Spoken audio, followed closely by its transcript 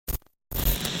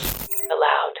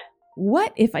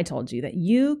What if I told you that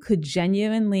you could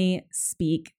genuinely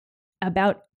speak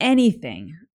about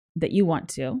anything that you want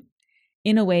to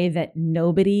in a way that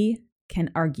nobody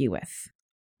can argue with?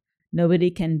 Nobody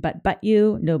can butt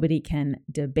you. Nobody can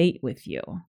debate with you.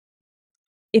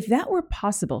 If that were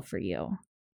possible for you,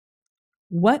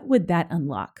 what would that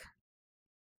unlock?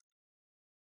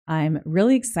 I'm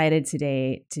really excited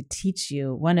today to teach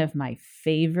you one of my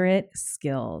favorite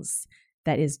skills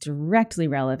that is directly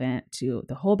relevant to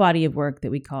the whole body of work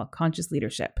that we call conscious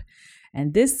leadership.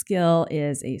 And this skill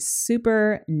is a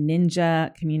super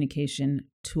ninja communication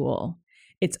tool.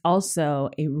 It's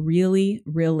also a really,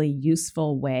 really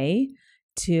useful way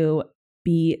to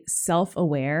be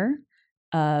self-aware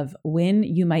of when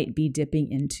you might be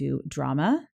dipping into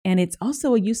drama. And it's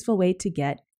also a useful way to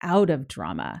get out of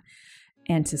drama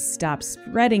and to stop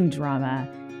spreading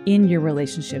drama in your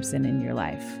relationships and in your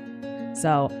life.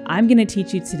 So I'm going to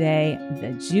teach you today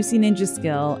the juicy ninja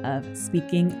skill of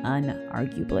speaking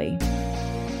unarguably.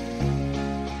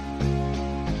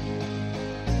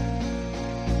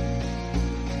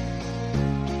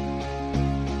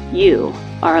 You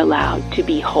are allowed to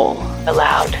be whole.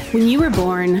 Allowed. When you were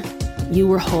born, you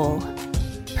were whole.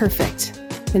 Perfect.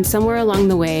 Then somewhere along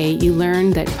the way, you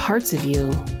learned that parts of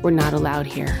you were not allowed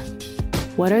here.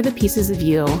 What are the pieces of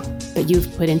you that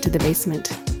you've put into the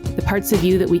basement? The parts of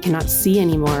you that we cannot see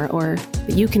anymore or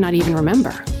that you cannot even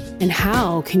remember? And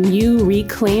how can you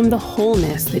reclaim the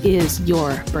wholeness that is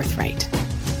your birthright?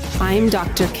 I'm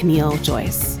Dr. Camille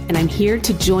Joyce, and I'm here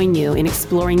to join you in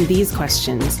exploring these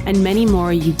questions and many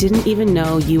more you didn't even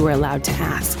know you were allowed to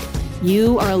ask.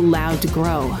 You are allowed to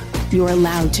grow. You are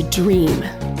allowed to dream.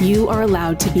 You are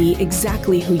allowed to be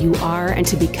exactly who you are and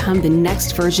to become the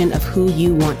next version of who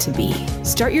you want to be.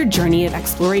 Start your journey of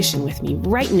exploration with me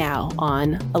right now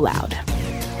on Allowed.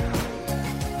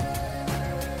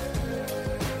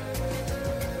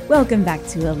 Welcome back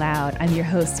to Allowed. I'm your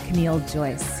host, Camille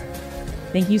Joyce.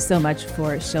 Thank you so much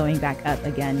for showing back up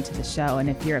again to the show. And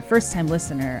if you're a first-time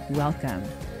listener, welcome.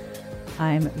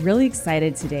 I'm really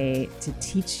excited today to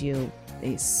teach you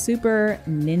a super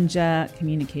ninja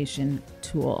communication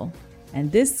tool.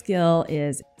 And this skill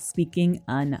is speaking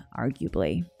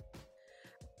unarguably.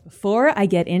 Before I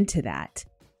get into that,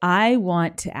 I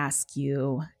want to ask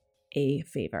you a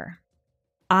favor.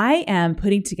 I am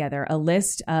putting together a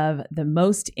list of the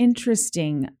most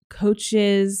interesting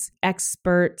coaches,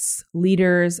 experts,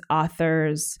 leaders,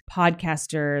 authors,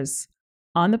 podcasters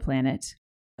on the planet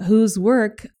whose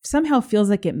work somehow feels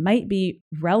like it might be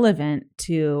relevant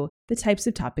to the types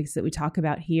of topics that we talk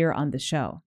about here on the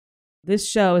show. This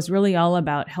show is really all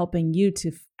about helping you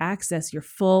to access your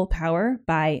full power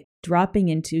by dropping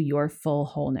into your full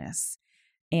wholeness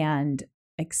and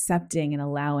accepting and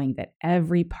allowing that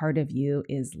every part of you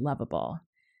is lovable.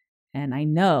 And I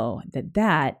know that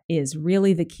that is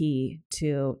really the key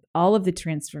to all of the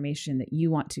transformation that you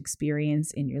want to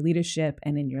experience in your leadership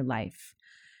and in your life.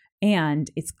 And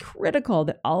it's critical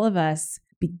that all of us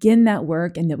begin that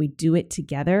work and that we do it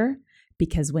together,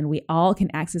 because when we all can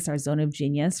access our zone of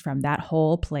genius from that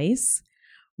whole place,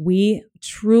 we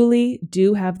truly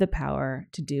do have the power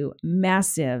to do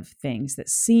massive things that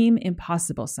seem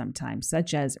impossible sometimes,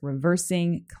 such as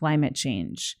reversing climate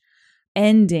change,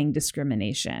 ending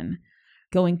discrimination,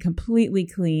 going completely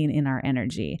clean in our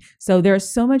energy. So there's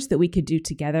so much that we could do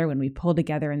together when we pull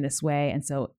together in this way. And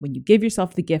so when you give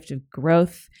yourself the gift of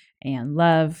growth and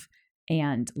love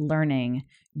and learning,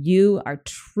 you are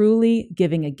truly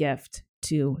giving a gift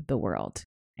to the world.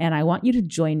 And I want you to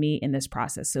join me in this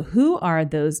process. So who are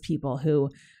those people who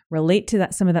relate to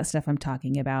that, some of that stuff I'm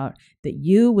talking about, that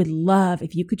you would love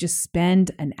if you could just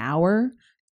spend an hour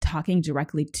talking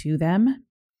directly to them,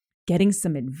 getting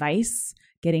some advice,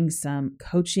 getting some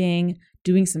coaching,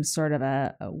 doing some sort of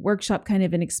a workshop kind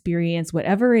of an experience,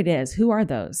 whatever it is? Who are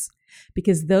those?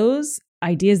 Because those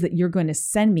ideas that you're going to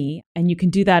send me, and you can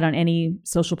do that on any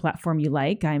social platform you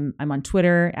like. I'm on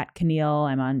Twitter at Camille.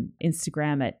 I'm on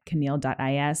Instagram at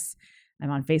Camille.is.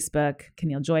 I'm on Facebook,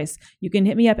 Camille Joyce. You can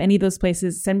hit me up any of those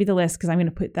places. Send me the list because I'm going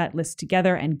to put that list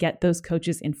together and get those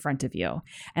coaches in front of you.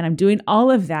 And I'm doing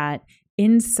all of that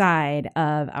inside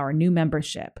of our new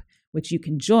membership, which you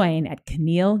can join at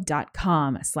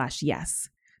Camille.com/yes.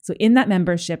 So in that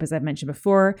membership, as I've mentioned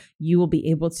before, you will be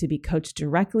able to be coached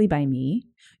directly by me.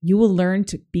 You will learn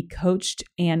to be coached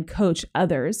and coach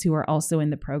others who are also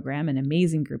in the program, an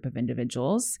amazing group of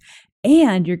individuals.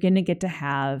 And you're going to get to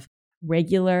have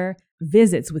regular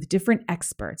visits with different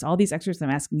experts, all these experts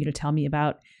I'm asking you to tell me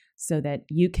about, so that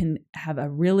you can have a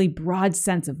really broad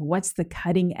sense of what's the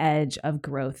cutting edge of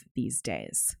growth these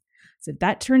days. So if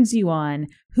that turns you on,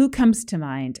 who comes to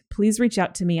mind? Please reach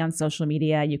out to me on social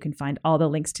media. You can find all the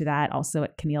links to that also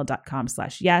at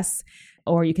Keneal.com/yes,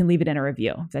 or you can leave it in a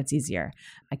review if that's easier.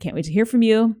 I can't wait to hear from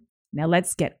you. Now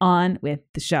let's get on with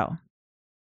the show.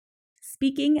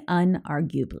 Speaking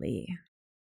unarguably.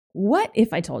 What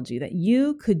if I told you that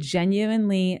you could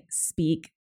genuinely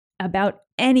speak about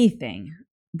anything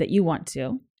that you want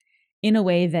to in a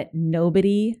way that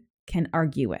nobody can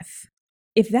argue with?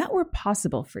 If that were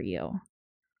possible for you,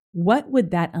 what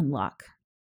would that unlock?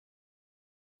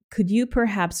 Could you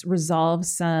perhaps resolve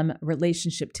some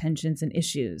relationship tensions and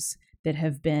issues that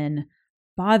have been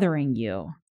bothering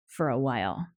you for a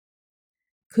while?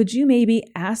 Could you maybe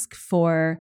ask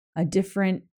for a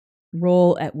different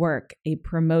role at work, a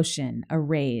promotion, a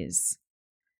raise?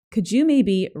 Could you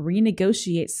maybe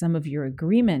renegotiate some of your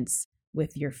agreements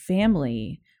with your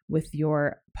family, with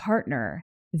your partner,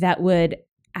 that would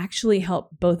actually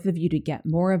help both of you to get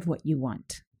more of what you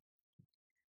want?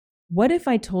 What if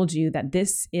I told you that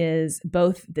this is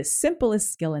both the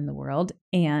simplest skill in the world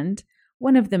and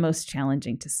one of the most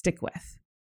challenging to stick with?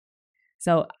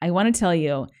 So I want to tell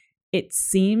you, it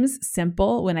seems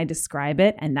simple when I describe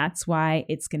it, and that's why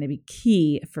it's going to be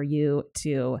key for you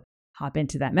to hop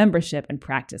into that membership and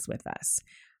practice with us.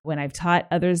 When I've taught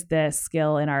others this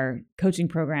skill in our coaching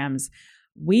programs,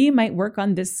 we might work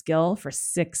on this skill for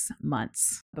 6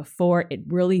 months before it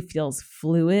really feels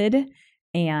fluid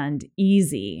and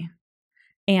easy.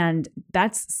 And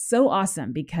that's so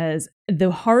awesome because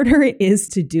the harder it is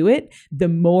to do it, the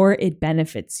more it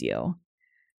benefits you.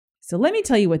 So let me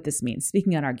tell you what this means,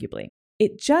 speaking unarguably.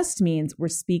 It just means we're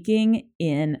speaking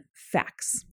in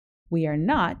facts. We are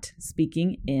not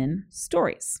speaking in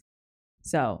stories.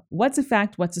 So what's a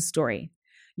fact? What's a story?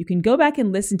 You can go back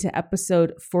and listen to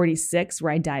episode 46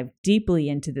 where I dive deeply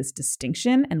into this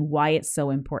distinction and why it's so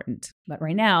important. But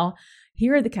right now,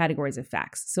 here are the categories of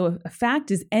facts. So a fact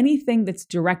is anything that's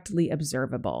directly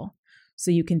observable.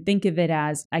 So you can think of it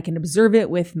as I can observe it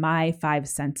with my 5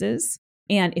 senses.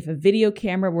 And if a video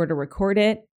camera were to record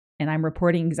it, and I'm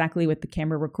reporting exactly what the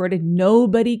camera recorded,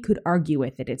 nobody could argue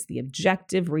with it. It's the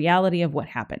objective reality of what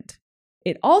happened.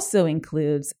 It also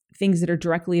includes things that are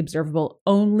directly observable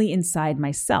only inside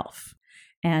myself.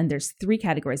 And there's 3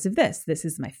 categories of this. This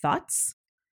is my thoughts,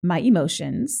 my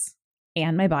emotions,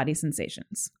 and my body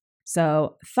sensations.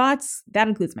 So thoughts, that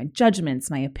includes my judgments,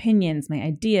 my opinions, my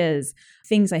ideas,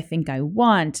 things I think I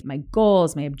want, my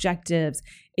goals, my objectives.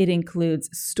 It includes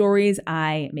stories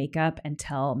I make up and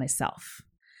tell myself.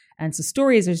 And so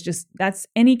stories that's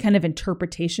any kind of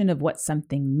interpretation of what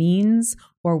something means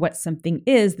or what something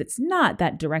is that's not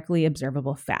that directly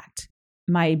observable fact.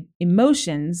 My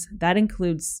emotions, that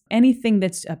includes anything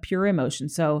that's a pure emotion.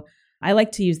 So I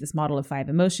like to use this model of 5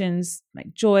 emotions,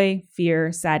 like joy,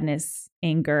 fear, sadness,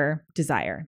 anger,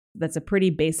 desire. That's a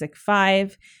pretty basic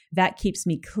 5. That keeps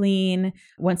me clean.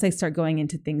 Once I start going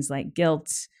into things like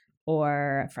guilt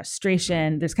or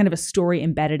frustration, there's kind of a story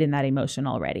embedded in that emotion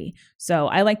already. So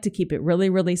I like to keep it really,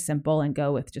 really simple and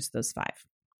go with just those 5.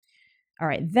 All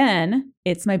right, then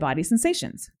it's my body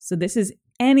sensations. So this is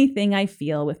anything I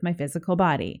feel with my physical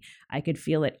body. I could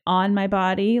feel it on my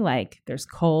body, like there's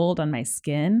cold on my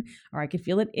skin, or I could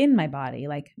feel it in my body,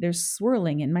 like there's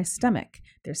swirling in my stomach,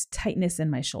 there's tightness in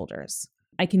my shoulders.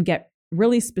 I can get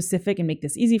really specific and make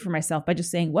this easy for myself by just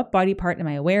saying, what body part am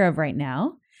I aware of right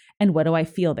now? And what do I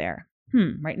feel there?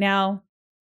 Right now,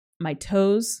 my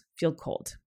toes feel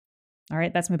cold. All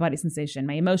right, that's my body sensation.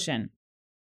 My emotion,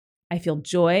 I feel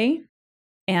joy,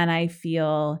 and I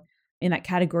feel in that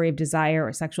category of desire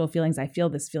or sexual feelings, I feel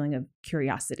this feeling of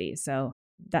curiosity. So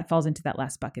that falls into that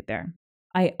last bucket there.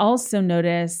 I also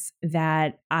notice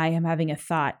that I am having a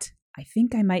thought. I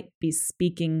think I might be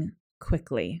speaking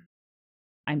quickly.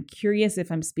 I'm curious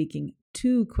if I'm speaking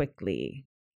too quickly.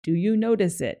 Do you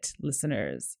notice it,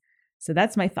 listeners? So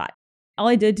that's my thought. All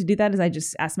I did to do that is I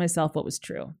just asked myself what was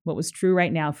true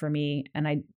right now for me. And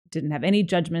I didn't have any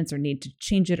judgments or need to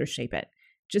change it or shape it.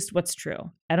 Just what's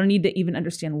true. I don't need to even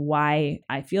understand why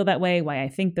I feel that way, why I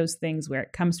think those things, where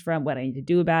it comes from, what I need to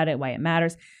do about it, why it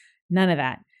matters. None of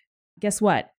that. Guess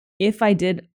what? If I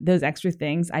did those extra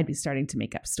things, I'd be starting to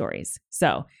make up stories.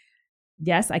 So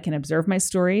yes, I can observe my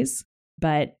stories,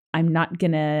 but I'm not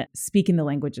going to speak in the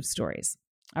language of stories.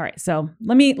 All right. So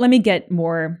let me get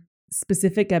more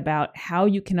specific about how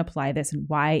you can apply this and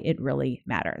why it really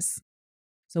matters.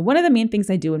 So one of the main things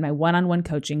I do in my one-on-one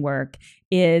coaching work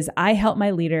is I help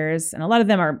my leaders, and a lot of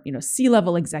them are,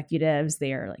 C-level executives.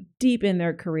 They are like deep in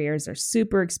their careers, they're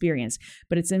super experienced,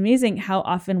 but it's amazing how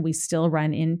often we still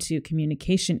run into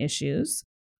communication issues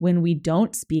when we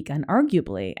don't speak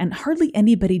unarguably, and hardly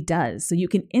anybody does. So you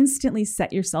can instantly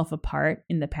set yourself apart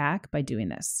in the pack by doing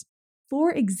this.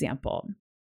 For example,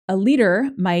 a leader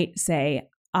might say,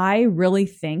 I really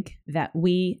think that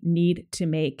we need to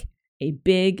make a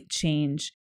big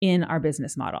change in our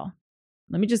business model.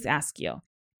 Let me just ask you,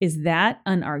 is that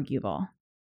unarguable?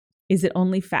 Is it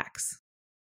only facts?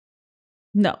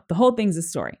 No, the whole thing's a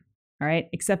story, all right?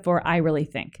 Except for I really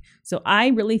think. So I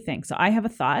really think. So I have a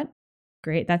thought.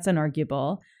 Great, that's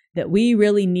unarguable. That we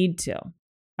really need to.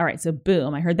 All right, so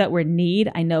boom, I heard that word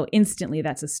need. I know instantly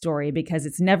that's a story because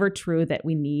it's never true that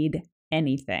we need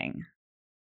anything.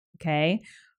 Okay?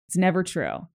 It's never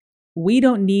true. We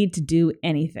don't need to do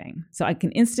anything. So I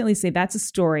can instantly say that's a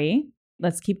story.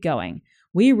 Let's keep going.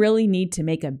 We really need to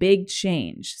make a big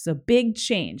change. So big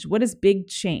change. What is big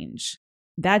change?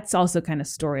 That's also kind of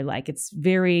story-like. It's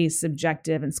very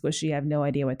subjective and squishy. I have no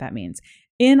idea what that means.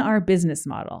 In our business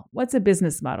model, what's a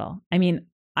business model? I mean,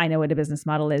 I know what a business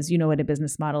model is. You know what a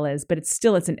business model is, but it's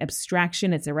an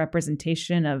abstraction. It's a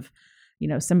representation of,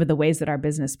 some of the ways that our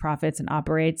business profits and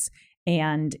operates.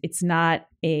 And it's not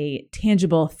a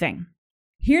tangible thing.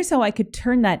 Here's how I could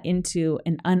turn that into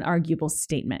an unarguable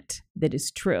statement that is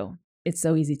true. It's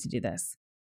so easy to do this.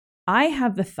 I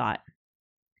have the thought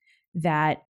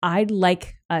that I'd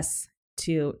like us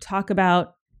to talk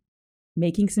about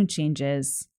making some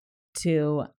changes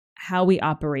to how we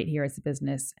operate here as a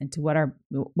business and to what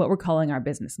we're calling our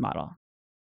business model.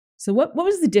 So what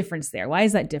was the difference there? Why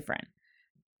is that different?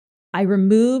 I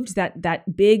removed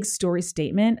that big story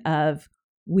statement of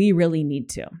we really need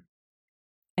to.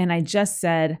 And I just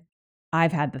said,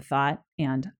 I've had the thought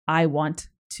and I want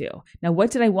to. Now,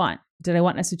 what did I want? Did I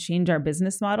want us to change our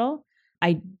business model?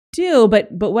 I do,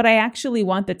 but what I actually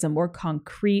want that's a more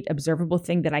concrete, observable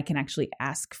thing that I can actually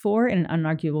ask for in an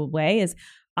unarguable way is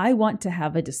I want to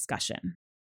have a discussion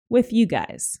with you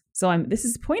guys. So this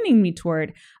is pointing me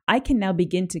toward I can now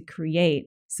begin to create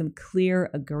some clear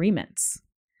agreements.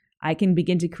 I can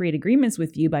begin to create agreements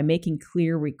with you by making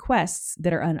clear requests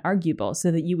that are unarguable so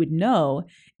that you would know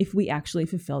if we actually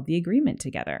fulfilled the agreement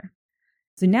together.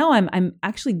 So now I'm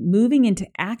actually moving into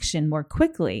action more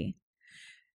quickly.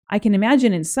 I can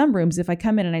imagine in some rooms, if I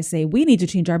come in and I say, we need to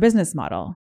change our business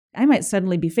model, I might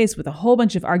suddenly be faced with a whole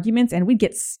bunch of arguments and we'd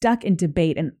get stuck in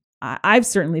debate. And I've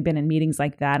certainly been in meetings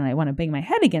like that. And I want to bang my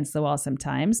head against the wall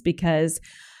sometimes because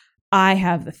I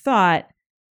have the thought,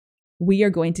 we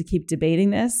are going to keep debating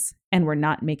this and we're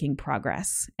not making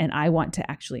progress. And I want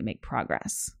to actually make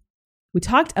progress. We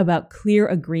talked about clear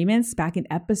agreements back in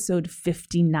episode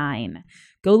 59.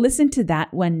 Go listen to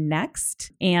that one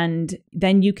next. And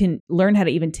then you can learn how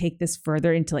to even take this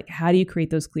further into how do you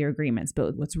create those clear agreements?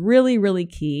 But what's really, really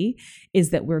key is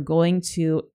that we're going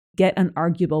to get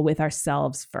unarguable with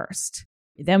ourselves first.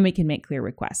 Then we can make clear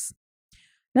requests.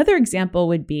 Another example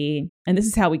would be, and this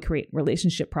is how we create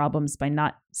relationship problems by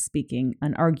not speaking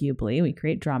unarguably, we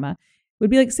create drama, would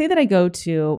be say that I go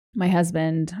to my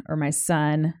husband or my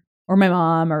son or my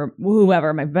mom or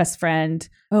whoever, my best friend.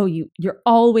 Oh, you're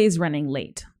always running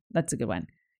late. That's a good one.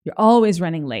 You're always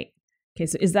running late. Okay,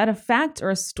 so is that a fact or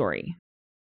a story?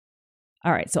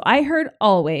 All right, so I heard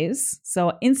always.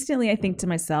 So instantly I think to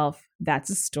myself, that's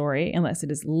a story, unless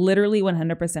it is literally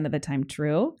 100% of the time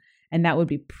true. And that would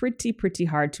be pretty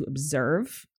hard to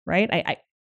observe, right? I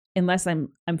unless I'm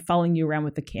following you around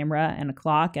with a camera and a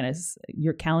clock and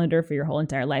your calendar for your whole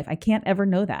entire life. I can't ever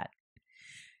know that.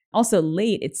 Also,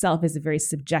 late itself is a very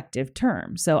subjective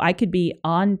term. So I could be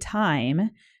on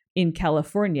time in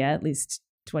California, at least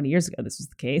 20 years ago, this was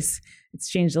the case. It's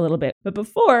changed a little bit. But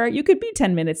before, you could be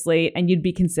 10 minutes late and you'd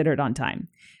be considered on time.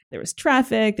 There was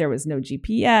traffic. There was no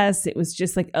GPS. It was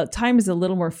just time is a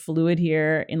little more fluid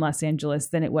here in Los Angeles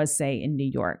than it was, say, in New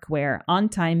York, where on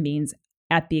time means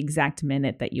at the exact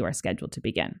minute that you are scheduled to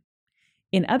begin.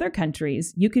 In other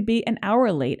countries, you could be an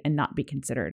hour late and not be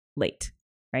considered late,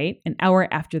 right? An hour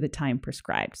after the time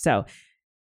prescribed. So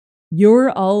you're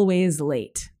always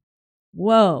late.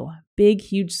 Whoa, big,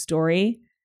 huge story.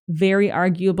 Very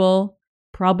arguable.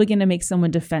 Probably going to make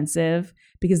someone defensive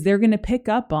because they're going to pick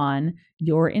up on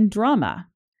you're in drama.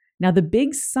 Now, the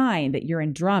big sign that you're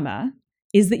in drama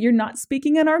is that you're not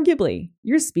speaking unarguably.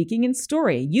 You're speaking in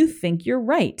story. You think you're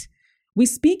right. We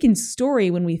speak in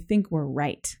story when we think we're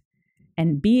right.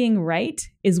 And being right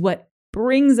is what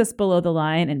brings us below the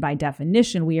line. And by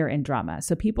definition, we are in drama.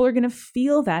 So people are going to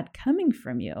feel that coming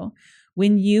from you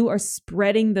when you are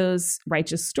spreading those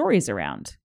righteous stories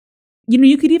around.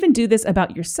 You could even do this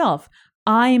about yourself.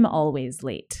 I'm always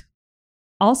late.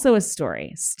 Also a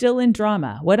story, still in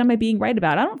drama. What am I being right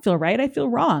about? I don't feel right. I feel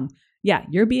wrong. Yeah,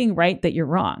 you're being right that you're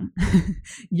wrong.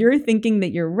 You're thinking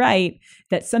that you're right,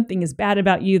 that something is bad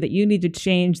about you, that you need to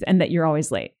change, and that you're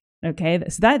always late. Okay,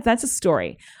 so that's a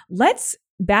story. Let's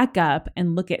back up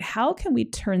and look at how can we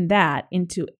turn that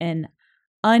into an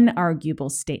unarguable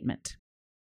statement.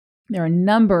 There are a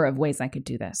number of ways I could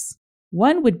do this.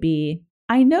 One would be,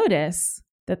 I notice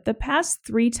that the past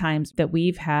 3 times that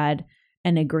we've had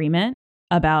an agreement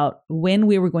about when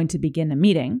we were going to begin a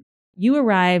meeting, you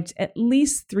arrived at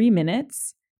least 3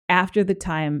 minutes after the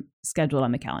time scheduled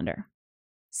on the calendar.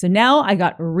 So now I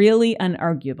got really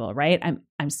unarguable, right?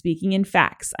 I'm speaking in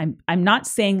facts. I'm not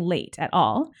saying late at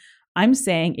all. I'm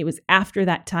saying it was after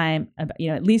that time,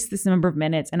 at least this number of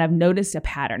minutes, and I've noticed a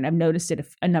pattern. I've noticed it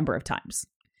a number of times.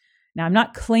 Now, I'm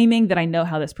not claiming that I know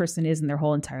how this person is in their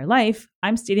whole entire life.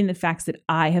 I'm stating the facts that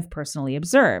I have personally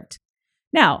observed.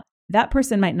 Now, that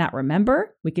person might not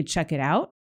remember. We could check it out,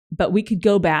 but we could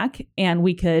go back and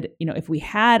we could, if we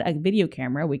had a video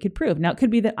camera, we could prove. Now, it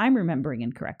could be that I'm remembering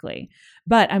incorrectly,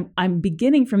 but I'm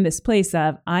beginning from this place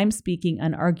of I'm speaking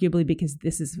unarguably because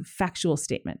this is a factual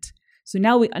statement. So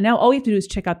now all we have to do is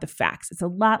check out the facts. It's a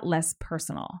lot less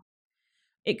personal.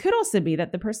 It could also be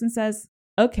that the person says,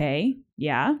 okay,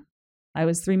 yeah, I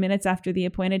was 3 minutes after the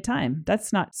appointed time.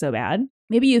 That's not so bad.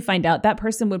 Maybe you find out that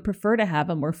person would prefer to have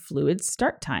a more fluid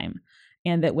start time.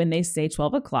 And that when they say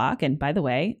 12 o'clock, and by the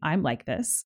way, I'm like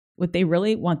this, what they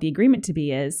really want the agreement to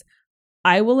be is,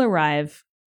 I will arrive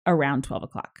around 12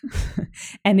 o'clock.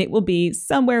 And it will be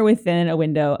somewhere within a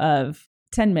window of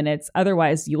 10 minutes.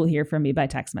 Otherwise, you will hear from me by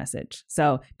text message.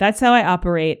 So that's how I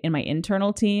operate in my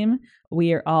internal team.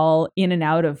 We are all in and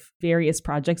out of various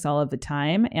projects all of the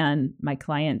time. And my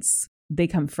clients, they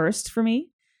come first for me.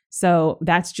 So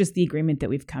that's just the agreement that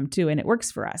we've come to, and it works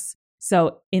for us.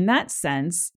 So in that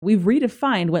sense, we've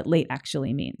redefined what late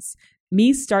actually means.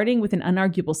 Me starting with an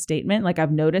unarguable statement, like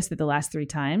I've noticed that the last 3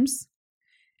 times,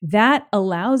 that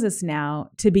allows us now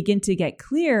to begin to get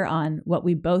clear on what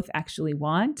we both actually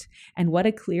want and what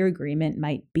a clear agreement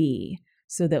might be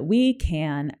so that we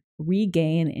can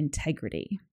regain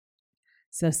integrity.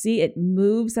 So see, it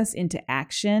moves us into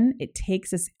action. It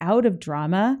takes us out of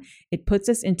drama. It puts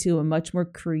us into a much more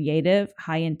creative,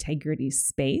 high integrity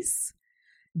space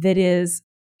that is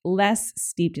less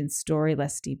steeped in story,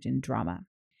 less steeped in drama.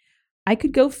 I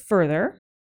could go further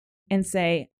and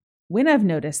say, when I've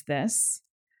noticed this,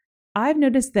 I've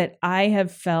noticed that I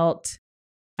felt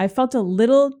a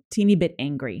little teeny bit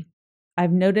angry.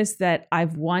 I've noticed that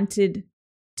I've wanted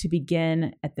to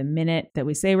begin at the minute that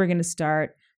we say we're going to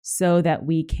start so that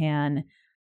we can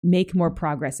make more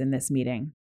progress in this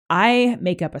meeting. I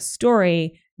make up a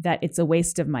story that it's a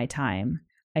waste of my time.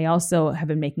 I also have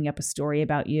been making up a story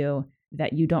about you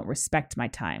that you don't respect my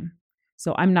time.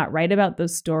 So I'm not right about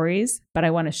those stories, but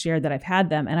I want to share that I've had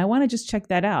them and I want to just check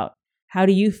that out. How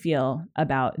do you feel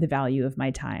about the value of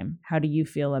my time? How do you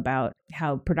feel about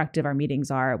how productive our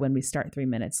meetings are when we start 3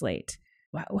 minutes late?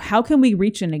 How can we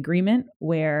reach an agreement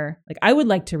where, I would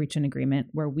like to reach an agreement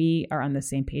where we are on the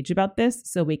same page about this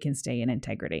so we can stay in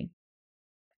integrity.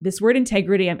 This word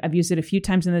integrity, I've used it a few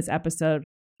times in this episode.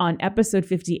 On episode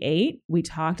 58, we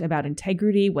talked about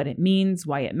integrity, what it means,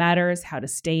 why it matters, how to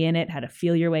stay in it, how to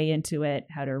feel your way into it,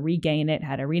 how to regain it,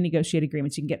 how to renegotiate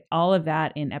agreements. You can get all of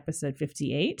that in episode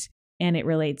 58, and it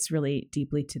relates really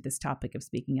deeply to this topic of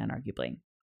speaking unarguably.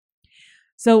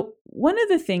 So one of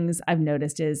the things I've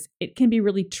noticed is it can be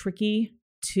really tricky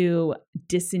to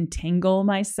disentangle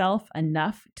myself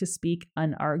enough to speak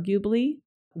unarguably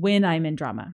when I'm in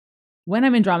drama. When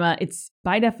I'm in drama, it's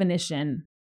by definition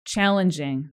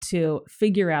challenging to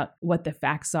figure out what the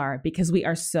facts are because we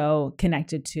are so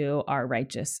connected to our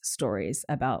righteous stories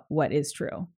about what is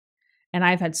true. And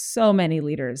I've had so many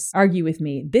leaders argue with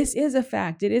me, this is a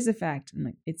fact, it is a fact.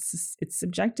 And it's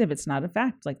subjective, it's not a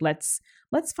fact. Let's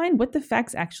find what the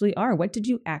facts actually are. What did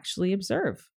you actually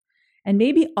observe? And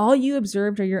maybe all you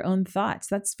observed are your own thoughts.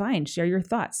 That's fine. Share your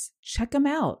thoughts. Check them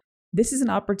out. This is an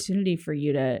opportunity for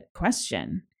you to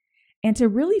question and to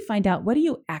really find out, what do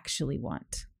you actually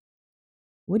want?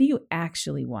 What do you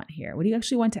actually want here? What do you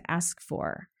actually want to ask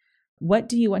for? What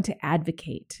do you want to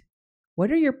advocate? What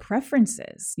are your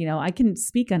preferences? I can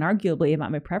speak unarguably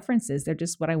about my preferences. They're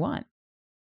just what I want.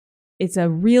 It's a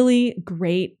really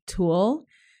great tool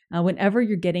whenever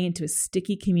you're getting into a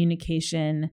sticky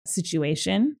communication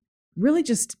situation. Really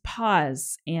just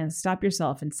pause and stop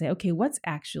yourself and say, okay, what's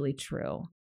actually true?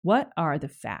 What are the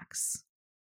facts?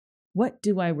 What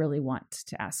do I really want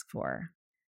to ask for?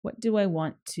 What do I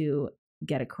want to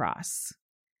get across?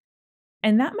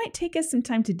 And that might take us some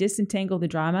time to disentangle the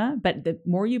drama, but the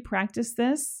more you practice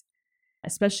this,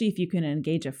 especially if you can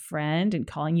engage a friend in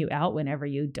calling you out whenever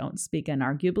you don't speak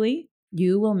unarguably,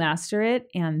 You will master it,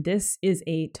 and this is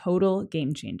a total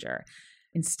game changer.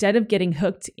 Instead of getting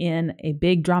hooked in a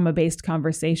big drama-based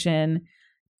conversation,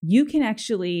 you can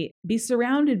actually be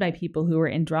surrounded by people who are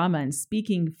in drama and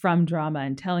speaking from drama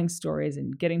and telling stories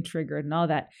and getting triggered and all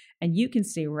that. And you can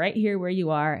stay right here where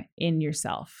you are in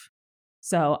yourself.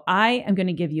 So I am going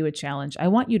to give you a challenge. I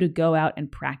want you to go out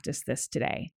and practice this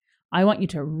today. I want you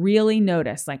to really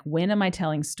notice, like, when am I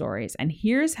telling stories? And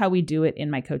here's how we do it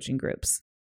in my coaching groups.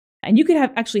 And you could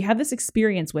actually have this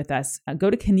experience with us. Go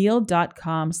to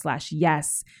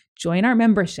Keneal.com/yes, join our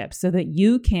membership so that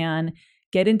you can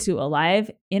get into a live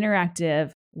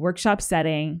interactive workshop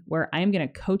setting where I'm going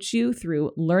to coach you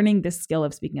through learning this skill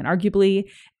of speaking unarguably,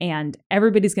 and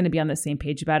everybody's going to be on the same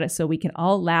page about it so we can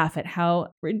all laugh at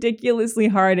how ridiculously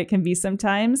hard it can be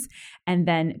sometimes. And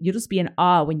then you'll just be in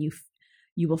awe when you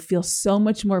will feel so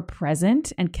much more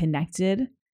present and connected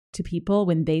to people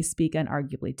when they speak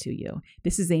unarguably to you.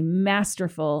 This is a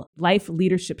masterful life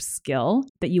leadership skill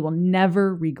that you will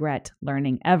never regret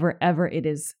learning, ever, ever. It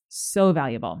is so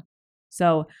valuable.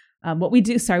 So what we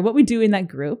do in that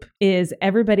group is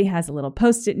everybody has a little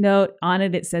Post-it note. On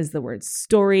it, it says the word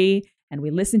story, and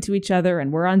we listen to each other,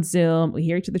 and we're on Zoom. We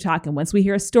hear each other talk, and once we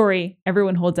hear a story,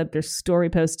 everyone holds up their story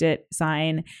Post-it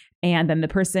sign, and then the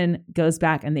person goes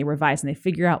back and they revise and they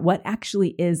figure out what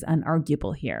actually is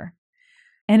unarguable here.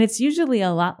 And it's usually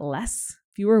a lot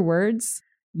fewer words,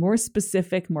 more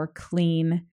specific, more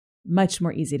clean, much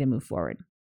more easy to move forward.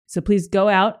 So please go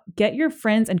out, get your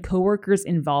friends and coworkers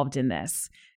involved in this.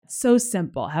 It's so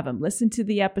simple. Have them listen to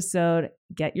the episode,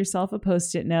 get yourself a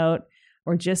Post-it note,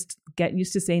 or just get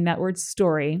used to saying that word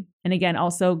story. And again,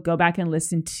 also go back and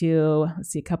listen to,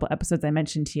 a couple episodes I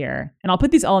mentioned here. And I'll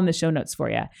put these all in the show notes for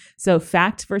you. So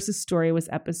fact versus story was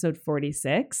episode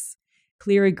 46.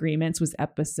 Clear agreements was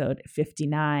episode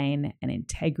 59. And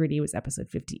integrity was episode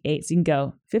 58. So you can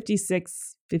go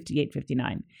 56, 58,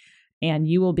 59. And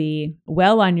you will be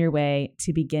well on your way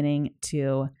to beginning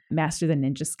to master the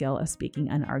ninja skill of speaking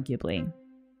unarguably.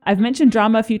 I've mentioned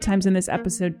drama a few times in this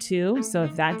episode too, so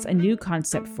if that's a new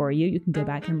concept for you, you can go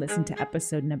back and listen to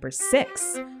episode number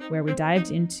 6, where we dived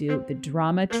into the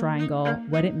drama triangle,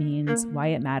 what it means, why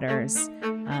it matters,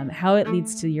 how it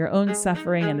leads to your own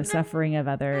suffering and the suffering of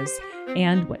others,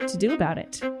 and what to do about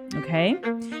it. Okay?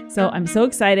 So I'm so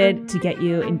excited to get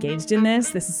you engaged in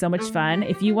this. This is so much fun.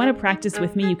 If you want to practice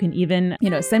with me, you can even,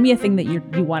 send me a thing that you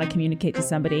want to communicate to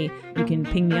somebody. You can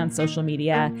ping me on social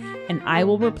media, and I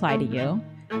will reply to you.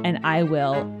 And I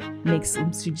will make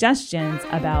some suggestions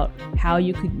about how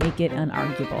you could make it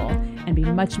unarguable and be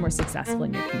much more successful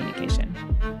in your communication.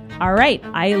 All right.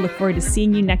 I look forward to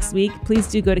seeing you next week. Please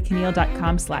do go to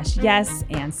Keneal.com/yes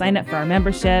and sign up for our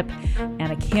membership.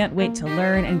 And I can't wait to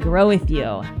learn and grow with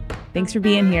you. Thanks for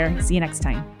being here. See you next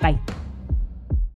time. Bye.